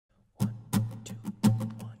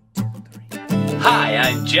Hi,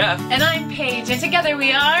 I'm Jeff. And I'm Paige, and together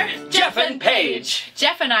we are Jeff and Paige.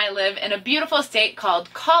 Jeff and I live in a beautiful state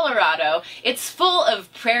called Colorado. It's full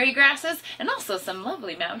of prairie grasses and also some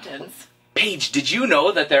lovely mountains. Paige, did you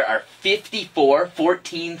know that there are 54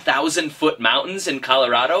 14,000-foot mountains in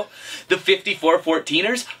Colorado? The 54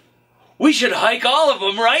 14ers? We should hike all of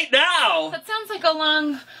them right now! That sounds like a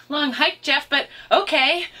long hike, Jeff, but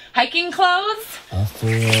okay. Hiking clothes? A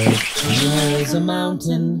 14er is a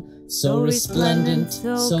mountain, so resplendent,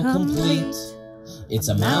 so complete. It's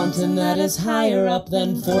a mountain that is higher up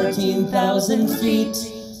than 14,000 feet.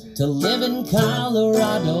 To live in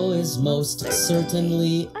Colorado is most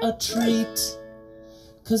certainly a treat,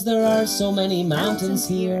 'cause there are so many mountains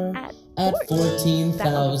here at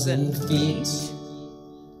 14,000 feet.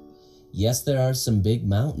 Yes, there are some big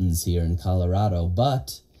mountains here in Colorado,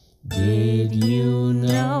 but did you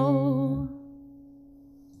know?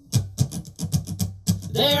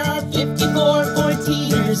 There are 54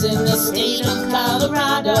 14ers in the state of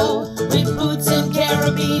Colorado. With boots and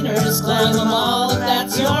carabiners, climb them all if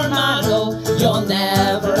that's your motto. You'll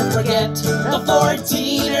never forget the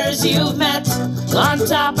 14ers you've met. On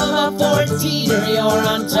top of a 14er, you're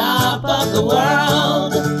on top of the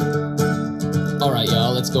world. Alright,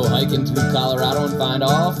 y'all, let's go hiking through Colorado and find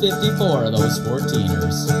all 54 of those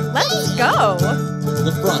 14ers. Let's go!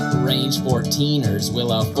 The Front Range 14ers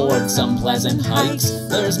will afford some pleasant hikes.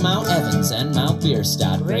 There's Mount Evans and Mount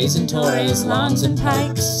Bierstadt, grazing Torreys, Longs, and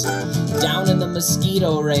Pikes. Down in the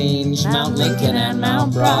Mosquito Range, Mount Lincoln and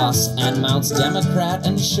Mount Ross, and Mounts Democrat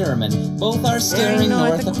and Sherman, both are staring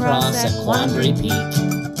north across at Quandary Peak.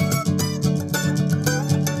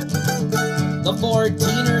 The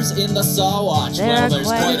 14ers in the Sawatch, well, there's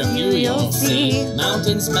quite a few you'll see.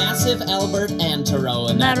 Mountains massive, Elbert and Thoreau,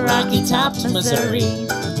 and that rocky-topped Missouri.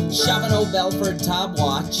 Chavano, Belford,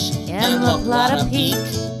 Tobwatch, and La Plata Peak.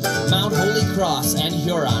 Mount Holy Cross and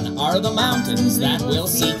Huron are the mountains that we'll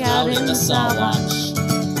seek out in the Sawatch.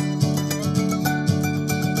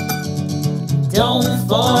 Don't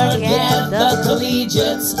forget the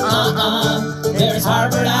collegiates, There's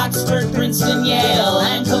Harvard, Oxford, Princeton, Yale,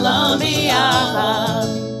 and Columbia.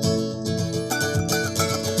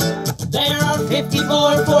 There are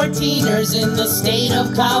 54 14ers in the state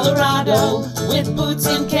of Colorado. With boots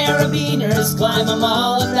and carabiners, climb them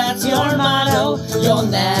all if that's your motto. You'll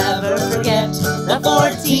never forget the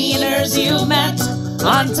 14ers you met.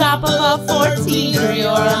 On top of a 14er, you're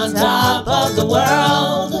on top of the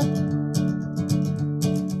world.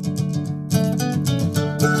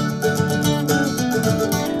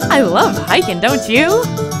 I love hiking, don't you?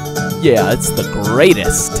 Yeah, it's the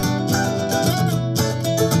greatest.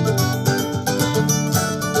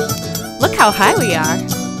 Look how high we are.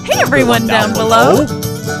 Hey everyone down below.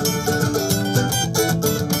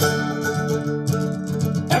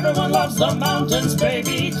 Everyone loves the mountains,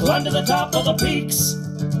 baby. Climb to the top of the peaks.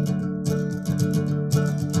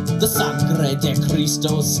 The Sangre de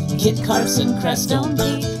Cristos, Kit Carson, Crestone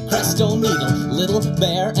Peak, Crestone Needle, Little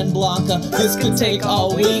Bear, and Blanca. This could take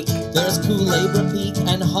all week. There's Culebra Peak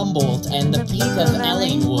and Humboldt and the peak of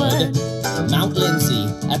Ellingwood. Mount Lindsay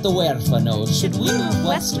at the Huerfano. Should we move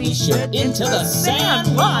west? We should into the San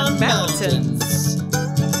Juan Mountains.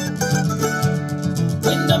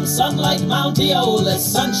 Wyndham, Sunlight, Mount Eolas,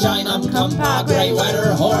 Sunshine, Uncompahgre,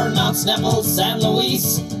 Wetterhorn, Mount Snemple, San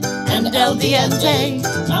Luis, and El Diente.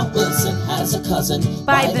 Mount Wilson has a cousin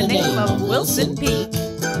by the name of Wilson Peak.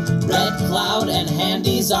 Red Cloud and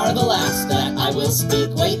Handies are the last that I will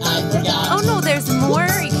speak. Wait, I forgot. Oh no, there's more?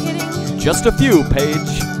 Are you kidding? Just a few,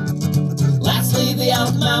 Paige. Lastly, the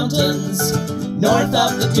Elk Mountains, north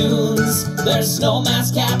of the dunes. There's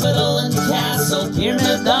Snowmass Capital and Castle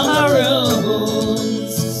Pyramid the Maroons.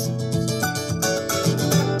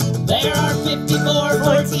 There are 54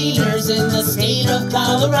 14ers in the state of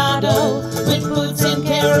Colorado. With boots and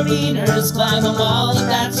carabiners, climb them all if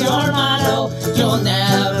that's your motto. You'll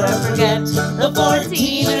never forget the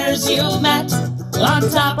 14ers you met. On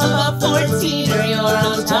top of a 14er, you're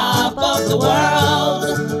on top of the world.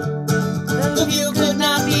 The view could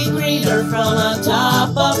not be greener from on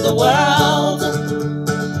top of the world.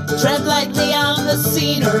 Tread lightly on the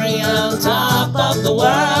scenery on top of the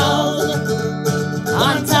world.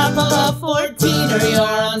 On top of a 14er, you're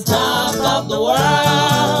on top of the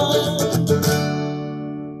world.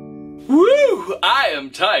 Woo! I am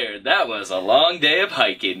tired. That was a long day of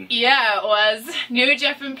hiking. Yeah, it was. New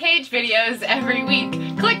Jeff and Paige videos every week.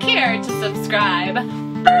 Click here to subscribe.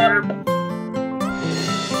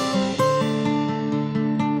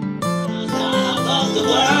 The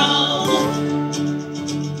world.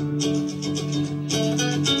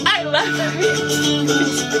 I love you.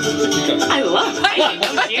 I love hiking,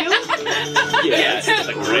 don't you? Yes, it's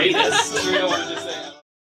a great